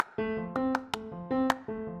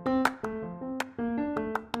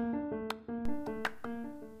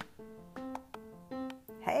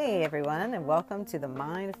everyone, and welcome to the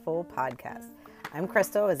Mindful Podcast. I'm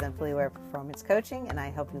Crystal with Simply Aware Performance Coaching, and I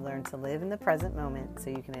help you learn to live in the present moment so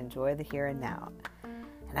you can enjoy the here and now.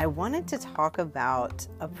 And I wanted to talk about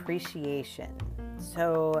appreciation.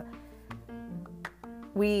 So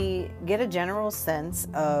we get a general sense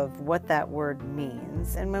of what that word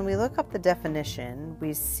means, and when we look up the definition,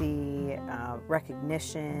 we see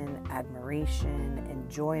recognition, admiration,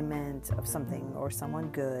 enjoyment of something or someone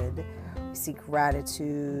good. We see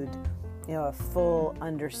gratitude, a full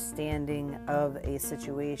understanding of a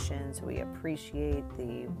situation, so we appreciate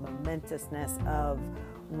the momentousness of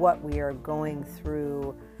what we are going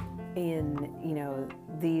through in,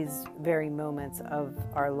 these very moments of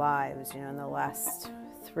our lives, in the last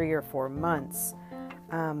 3 or 4 months.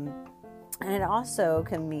 And it also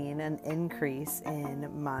can mean an increase in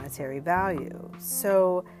monetary value.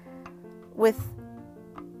 So with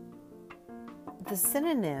the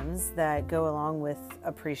synonyms that go along with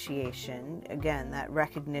appreciation, again, that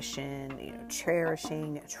recognition,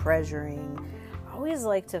 cherishing, treasuring, I always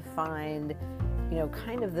like to find,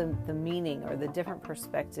 kind of the meaning or the different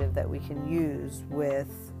perspective that we can use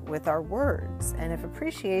with our words. And if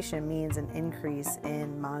appreciation means an increase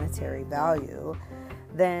in monetary value,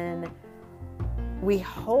 then we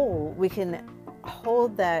can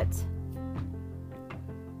hold that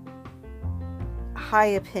high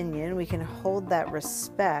opinion, we can hold that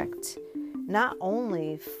respect, not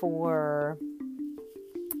only for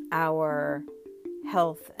our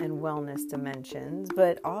health and wellness dimensions,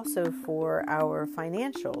 but also for our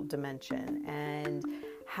financial dimension. And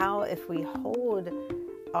how, if we hold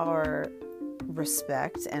our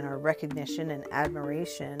respect and our recognition and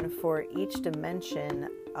admiration for each dimension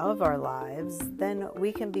of our lives, then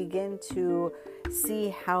we can begin to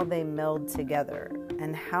see how they meld together,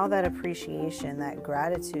 and how that appreciation, that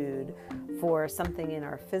gratitude for something in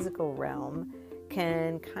our physical realm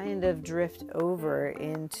can kind of drift over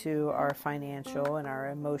into our financial and our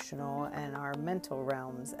emotional and our mental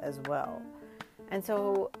realms as well. And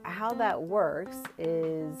so how that works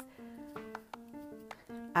is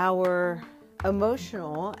our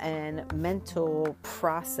emotional and mental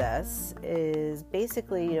process is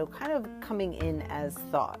basically, kind of coming in as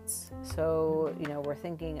thoughts. So, we're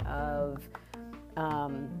thinking of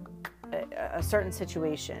a certain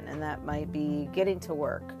situation, and that might be getting to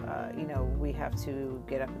work. We have to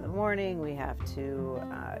get up in the morning, we have to,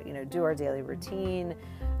 do our daily routine,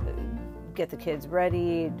 get the kids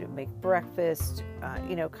ready, make breakfast,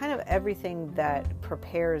 kind of everything that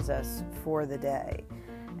prepares us for the day.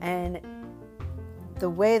 And the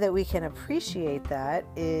way that we can appreciate that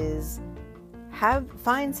is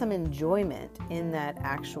find some enjoyment in that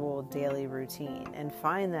actual daily routine, and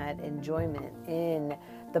find that enjoyment in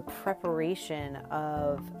the preparation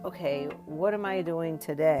of, okay, what am I doing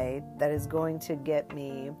today that is going to get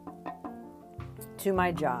me to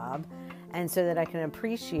my job, and so that I can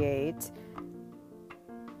appreciate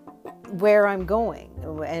where I'm going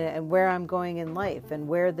and where I'm going in life and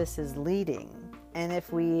where this is leading. And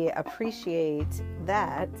if we appreciate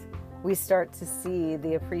that, we start to see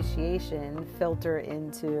the appreciation filter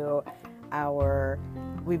into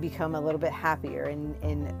we become a little bit happier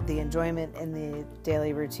in the enjoyment in the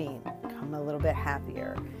daily routine, become a little bit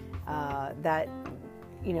happier. That,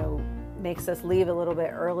 makes us leave a little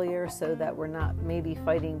bit earlier so that we're not maybe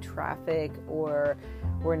fighting traffic, or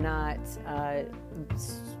we're not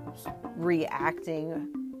reacting.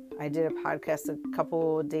 I did a podcast a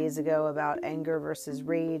couple days ago about anger versus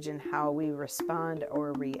rage and how we respond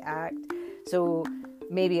or react. So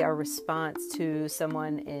maybe our response to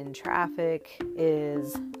someone in traffic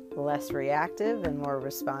is less reactive and more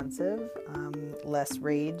responsive, less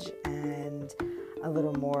rage, and a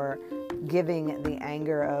little more giving the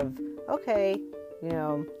anger of, okay,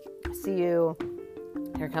 I see you,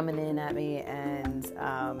 you're coming in at me, and,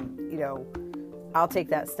 I'll take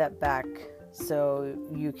that step back so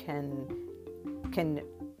you can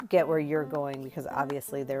get where you're going, because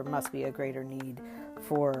obviously there must be a greater need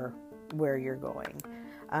for where you're going.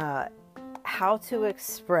 How to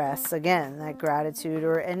express, again, that gratitude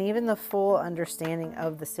and even the full understanding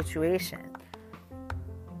of the situation.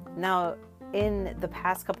 Now, in the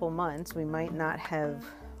past couple months, we might not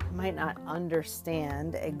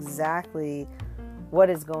understand exactly what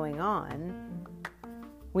is going on.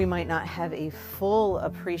 We might not have a full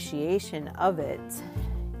appreciation of it,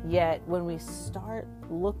 yet when we start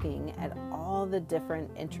looking at all the different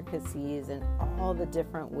intricacies and all the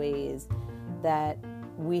different ways that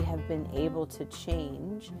we have been able to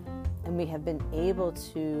change, and we have been able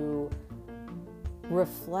to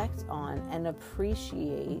reflect on and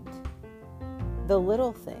appreciate the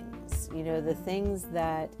little things, the things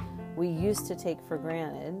that we used to take for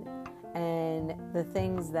granted, And the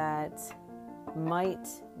things that might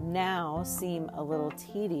now seem a little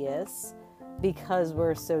tedious because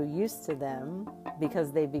we're so used to them,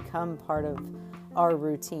 because they become part of our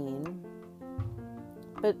routine.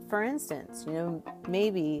 But for instance,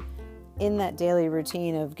 maybe in that daily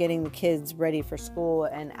routine of getting the kids ready for school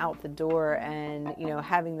and out the door and,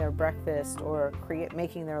 having their breakfast or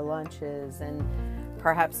making their lunches, and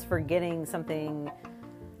perhaps forgetting something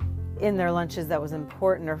in their lunches that was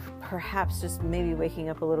important, or perhaps just maybe waking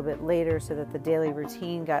up a little bit later so that the daily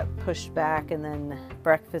routine got pushed back and then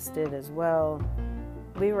breakfast did as well.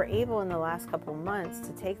 We were able in the last couple months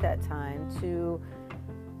to take that time to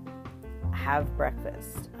have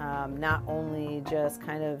breakfast, not only just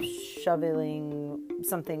kind of shoveling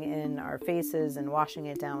something in our faces and washing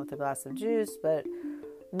it down with a glass of juice, but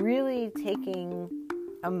really taking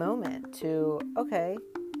a moment to, okay,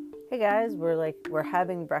 hey guys, we're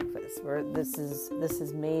having breakfast. This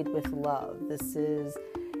is made with love. This is,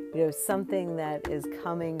 something that is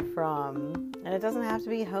coming from, and it doesn't have to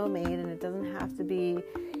be homemade, and it doesn't have to be,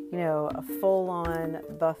 a full-on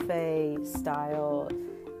buffet style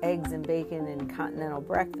eggs and bacon and continental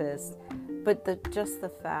breakfast, but just the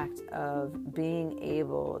fact of being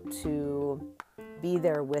able to be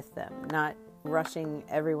there with them, not rushing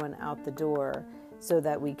everyone out the door so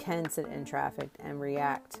that we can sit in traffic and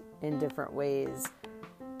react in different ways,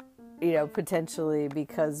 potentially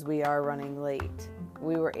because we are running late.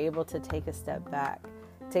 We were able to take a step back,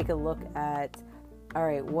 take a look at, all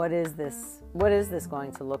right, what is this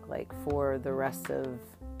going to look like for the rest of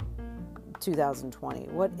 2020?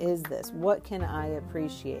 What is this? What can I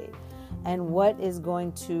appreciate? And what is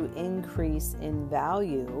going to increase in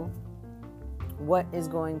value? What is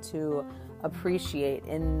going to appreciate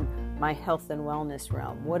in my health and wellness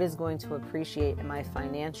realm? What is going to appreciate in my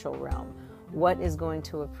financial realm? What is going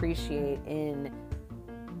to appreciate in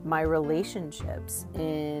my relationships,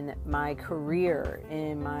 in my career,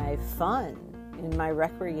 in my fun, in my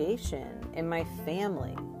recreation, in my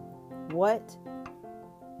family? What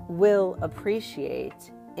will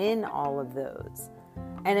appreciate in all of those?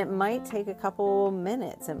 And it might take a couple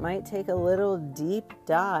minutes. It might take a little deep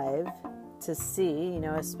dive to see,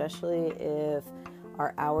 especially if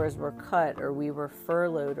our hours were cut or we were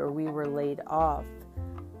furloughed or we were laid off.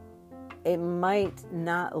 It might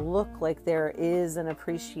not look like there is an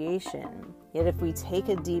appreciation. Yet if we take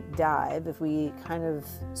a deep dive, if we kind of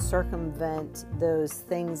circumvent those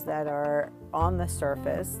things that are on the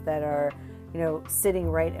surface, that are,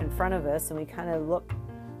 sitting right in front of us, and we kind of look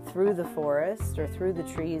through the forest or through the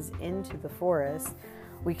trees into the forest,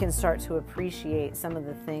 we can start to appreciate some of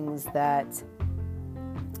the things that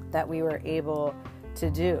we were able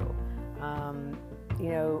to do.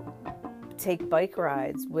 Take bike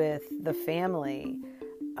rides with the family,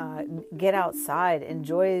 get outside,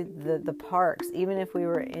 enjoy the parks, even if we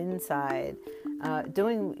were inside,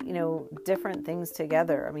 doing, different things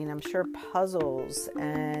together. I mean, I'm sure puzzles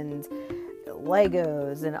and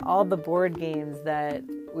Legos and all the board games that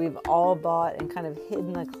we've all bought and kind of hid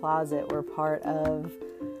in the closet were part of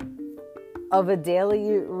a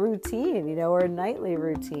daily routine, or a nightly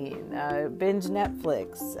routine, binge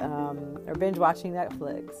Netflix, or binge watching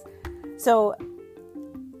Netflix. So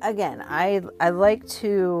again, I like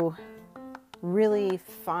to really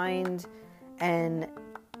find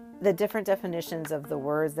the different definitions of the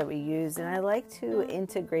words that we use, and I like to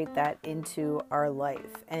integrate that into our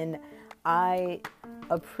life. And I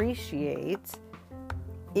appreciate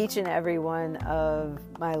each and every one of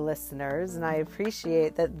my listeners, and I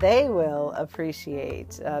appreciate that they will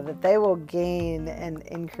appreciate, that they will gain an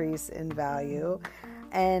increase in value.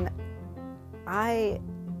 And I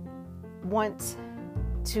want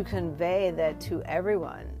to convey that to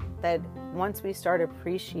everyone, that once we start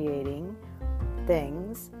appreciating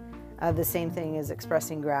things, the same thing as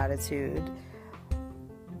expressing gratitude,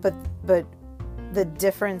 but the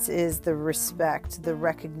difference is the respect, the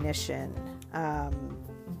recognition,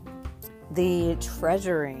 the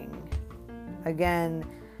treasuring, again,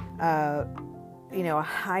 a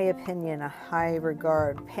high opinion, a high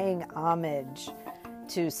regard, paying homage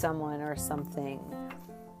to someone or something.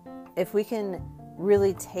 If we can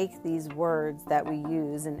really take these words that we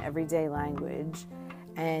use in everyday language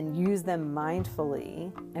and use them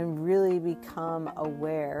mindfully and really become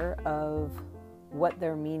aware of what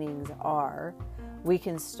their meanings are, we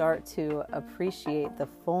can start to appreciate the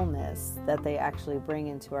fullness that they actually bring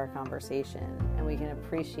into our conversation, and we can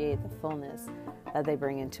appreciate the fullness that they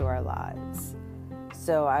bring into our lives.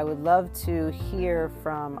 So I would love to hear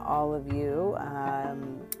from all of you.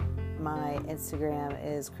 My Instagram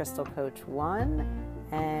is crystalcoach1,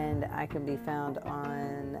 and I can be found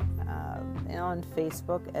on on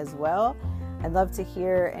Facebook as well. I'd love to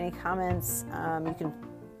hear any comments. You can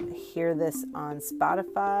hear this on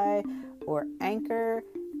Spotify or Anchor,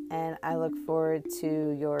 and I look forward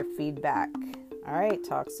to your feedback. All right,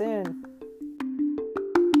 talk soon.